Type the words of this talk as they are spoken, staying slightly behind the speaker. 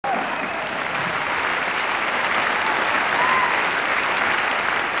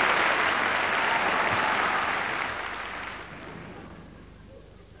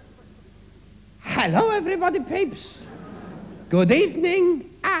Hello, everybody, peeps. Good evening,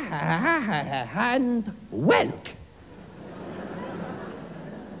 and welcome.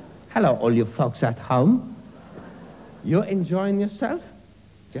 Hello, all you folks at home. You enjoying yourself?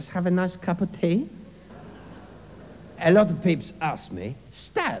 Just have a nice cup of tea? A lot of peeps ask me,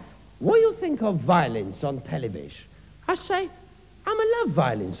 Stav, what do you think of violence on television? I say, I love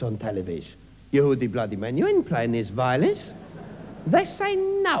violence on television. You hoody bloody man, you ain't playing this violence. They say,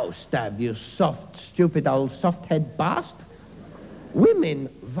 no, Stav, you soft, stupid old soft-head bastard. Women,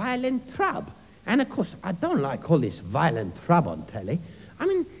 violent trub. And of course, I don't like all this violent trub on telly. I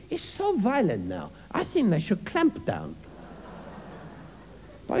mean, it's so violent now. I think they should clamp down.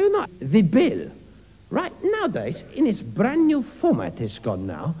 But you know, the bill, right, nowadays, in its brand new format it's gone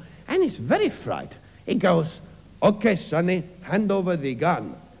now, and it's very fright. It goes, okay, sonny, hand over the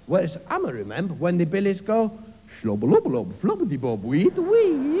gun. Whereas I remember when the billies go, slobble-lobble-lob, flobbity-bob, weed,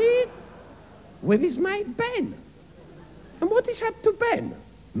 with his mate Ben. And what is up to Ben?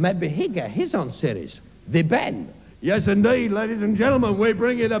 Maybe he get his own series, The Ben. Yes, indeed, ladies and gentlemen, we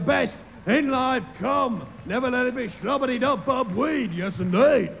bring you the best in life. Come, never let it be slobbity-dub bob weed. Yes,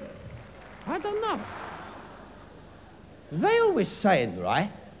 indeed. I don't know. They always saying, right,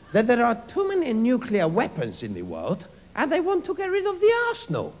 that there are too many nuclear weapons in the world, and they want to get rid of the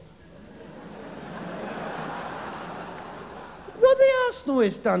arsenal. Well, the arsenal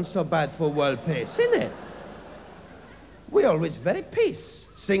is done so bad for world peace, isn't it? We always very peace.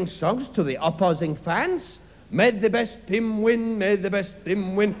 Sing songs to the opposing fans. May the best team win, may the best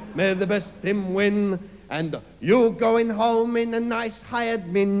team win, may the best team win. And you going home in a nice hired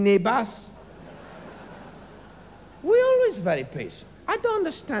minibus. We always very peace. I don't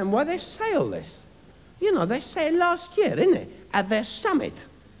understand why they say all this. You know, they say last year, innit, at their summit.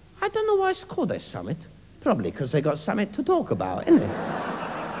 I don't know why it's called their summit. Probably because they got something to talk about, innit?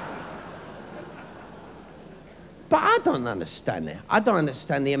 But I don't understand it. I don't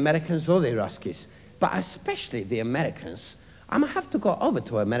understand the Americans or the Ruskies, but especially the Americans. I'm gonna have to go over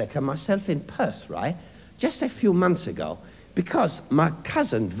to America myself in Perth, right? Just a few months ago, because my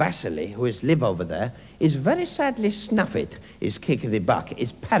cousin Vasily, who is live over there, is very sadly snuffed. His kick of the buck.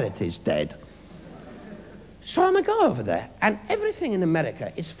 His parrot is dead. So I'm gonna go over there, and everything in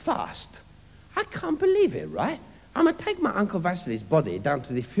America is fast. I can't believe it, right? I'm gonna take my Uncle Vasily's body down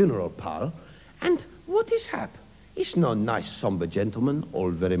to the funeral parlor, and what is hap? He's no nice, somber gentleman,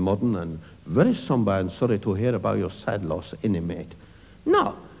 all very modern and very somber and sorry to hear about your sad loss, innit, mate?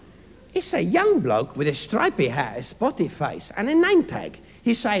 No, he's a young bloke with a stripy hat, a spotty face, and a name tag.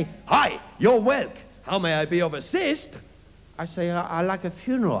 He say, hi, you're welcome. How may I be of assist? I say, I like a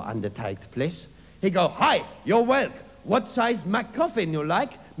funeral undertaken, please. He go, hi, you're welcome. What size Mac coffin you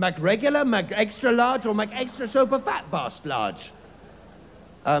like? Mac regular, Mac extra large, or Mac extra super fat bast large?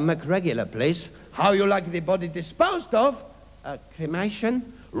 Mac regular, please. How you like the body disposed of?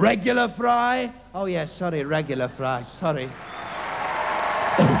 Cremation? Regular fry? Oh, yeah, sorry, regular fry, sorry.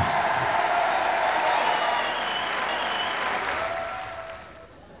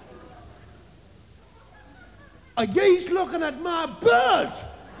 Are ye's looking at my bird?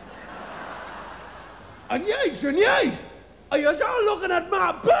 And ye's, are you all looking at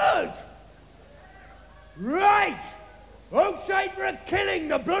my bird? Right! Outside for a killing,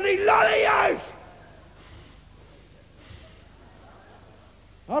 the bloody lolly house!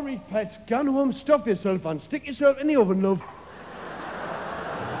 All right, pets, go home, stuff yourself and stick yourself in the oven, love.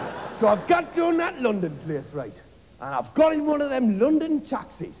 So I've got down that London place, right? And I've got in one of them London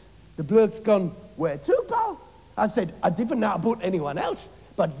taxis. The bloke's gone, where to, pal? I said, I didn't know about anyone else,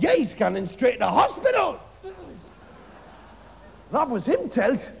 but ye's going straight to the hospital. That was him,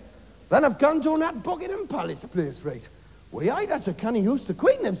 telt. Then I've gone down that Buckingham Palace place, right? Well, yeah, that's a canny house the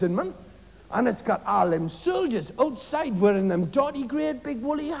Queen lives in, man. And it's got all them soldiers outside wearing them dirty, great, big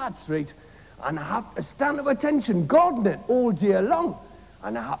woolly hats, right? And I have to stand at attention, guarding it all day long.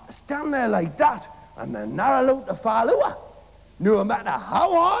 And I have to stand there like that, and then not allowed to fall over. No matter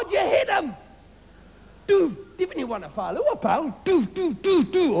how hard you hit them. Do, if you want to fall over, pal,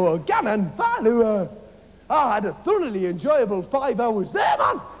 do, or gammon, fall over. I had a thoroughly enjoyable 5 hours there,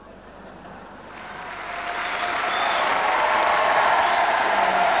 man.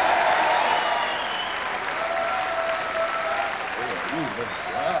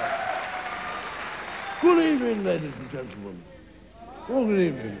 Good evening, ladies and gentlemen. Oh, good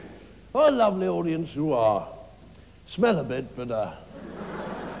evening. Oh, lovely audience you are. Smell a bit, but,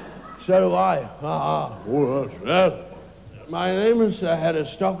 so do I. Well, my name is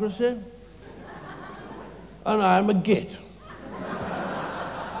Aristocracy, and I'm a git.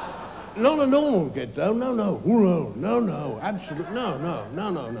 Not a normal git, though. No, no. No, no, no. Absolutely. No, no, no,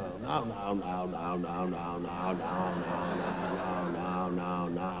 no, no. No, no, no, no, no, no, no, no, no, no, no,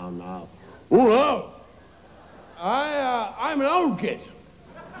 no, no. Oh, no. I'm an old git.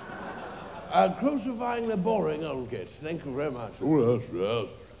 Crucifying the boring old git. Thank you very much. Oh, yes, yes.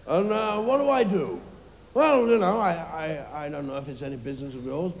 And what do I do? Well, you know, I don't know if it's any business of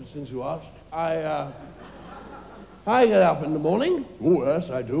yours, but since you asked, I get up in the morning. Oh, yes,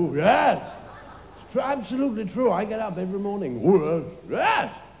 I do. Yes. It's absolutely true. I get up every morning. Oh, yes.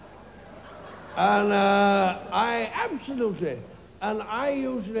 Yes. And I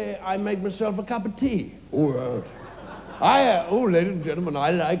make myself a cup of tea. Oh, yes. Ladies and gentlemen,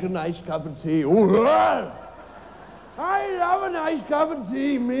 I like a nice cup of tea. Oh, yes. I love a nice cup of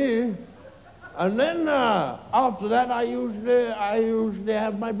tea, me. And then after that, I usually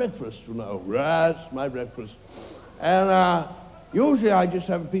have my breakfast, you know. Yes, my breakfast. And usually I just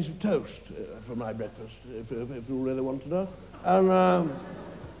have a piece of toast for my breakfast, if you really want to know. And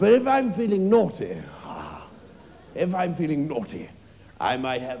but if I'm feeling naughty, I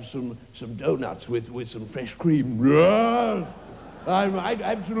might have some donuts with some fresh cream. Yes, I might,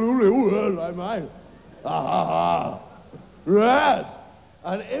 absolutely. Yes, I might. Yes.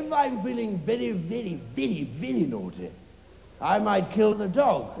 And if I'm feeling very, very, very, very naughty, I might kill the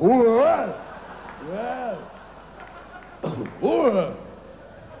dog. Yes. Yes.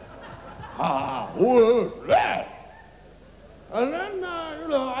 And then, you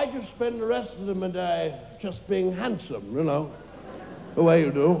know, I just spend the rest of the day just being handsome, you know, the way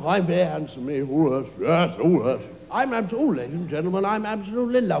you do. I'm very handsome, me. Yes. Ladies and gentlemen, I'm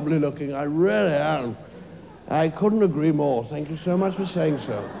absolutely lovely looking. I really am. I couldn't agree more. Thank you so much for saying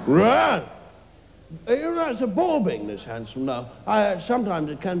so. Right. You know, it's a bore being this handsome now. Sometimes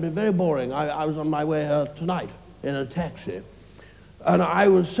it can be very boring. I was on my way here tonight in a taxi, and I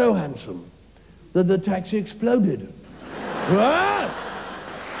was so handsome that the taxi exploded. Right?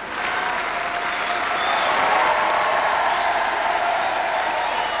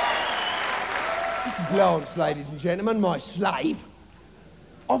 This is Lawrence, ladies and gentlemen, my slave.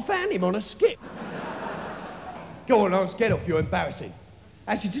 I found him on a skip. Go on, Lawrence, get off, you're embarrassing.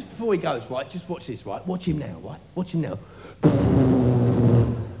 Actually, just before he goes, right, just watch this, right? Watch him now, right? Watch him now.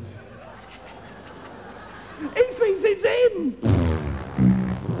 He thinks it's him!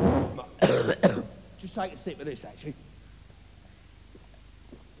 Just take a sip of this, actually.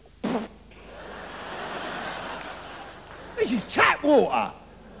 This is tap water!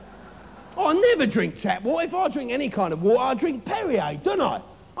 I never drink tap water. If I drink any kind of water, I drink Perrier, don't I?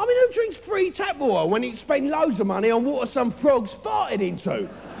 I mean, who drinks free tap water when you spend loads of money on water some frog's farted into?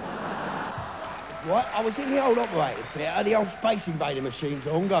 Right, I was in the old operating theatre, the old Space Invader machines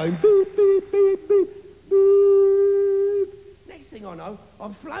on, going boop, boop, boop, boop, boop. Next thing I know,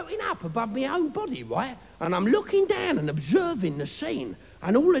 I'm floating up above my own body, right? And I'm looking down and observing the scene.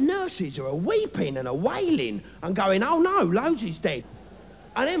 And all the nurses are weeping and wailing and going, oh no, Losy's dead.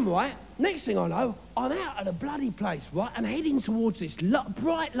 And then, right, next thing I know, I'm out of the bloody place, right, and heading towards this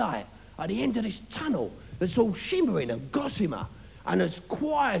bright light at the end of this tunnel that's all shimmering and gossamer, and there's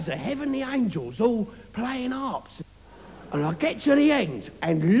choirs of heavenly angels all playing harps. And I get to the end,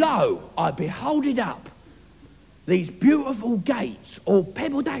 and lo, I behold it up. These beautiful gates, all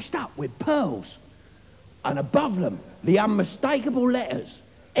pebble-dashed up with pearls, and above them, the unmistakable letters,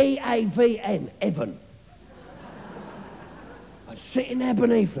 E-A-V-N, heaven. And sitting there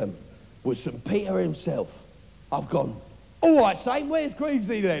beneath them was St. Peter himself. I've gone, all right, Saint, where's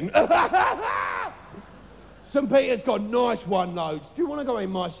Greavesy then? St. Peter's gone, nice one, Loads. Do you want to go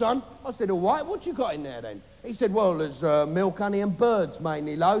in, my son? I said, all right, what you got in there then? He said, well, there's milk, honey and birds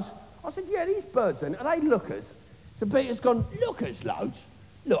mainly, Loads. I said, yeah, these birds then, are they lookers? St. Peter's gone, lookers, Loads?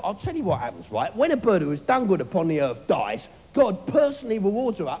 Look, I'll tell you what happens, right? When a bird who has done good upon the earth dies, God personally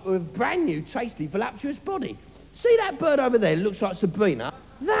rewards her up with a brand new, tasty, voluptuous body. See that bird over there? Looks like Sabrina.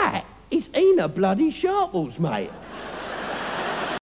 That is Ena bloody Sharples, mate.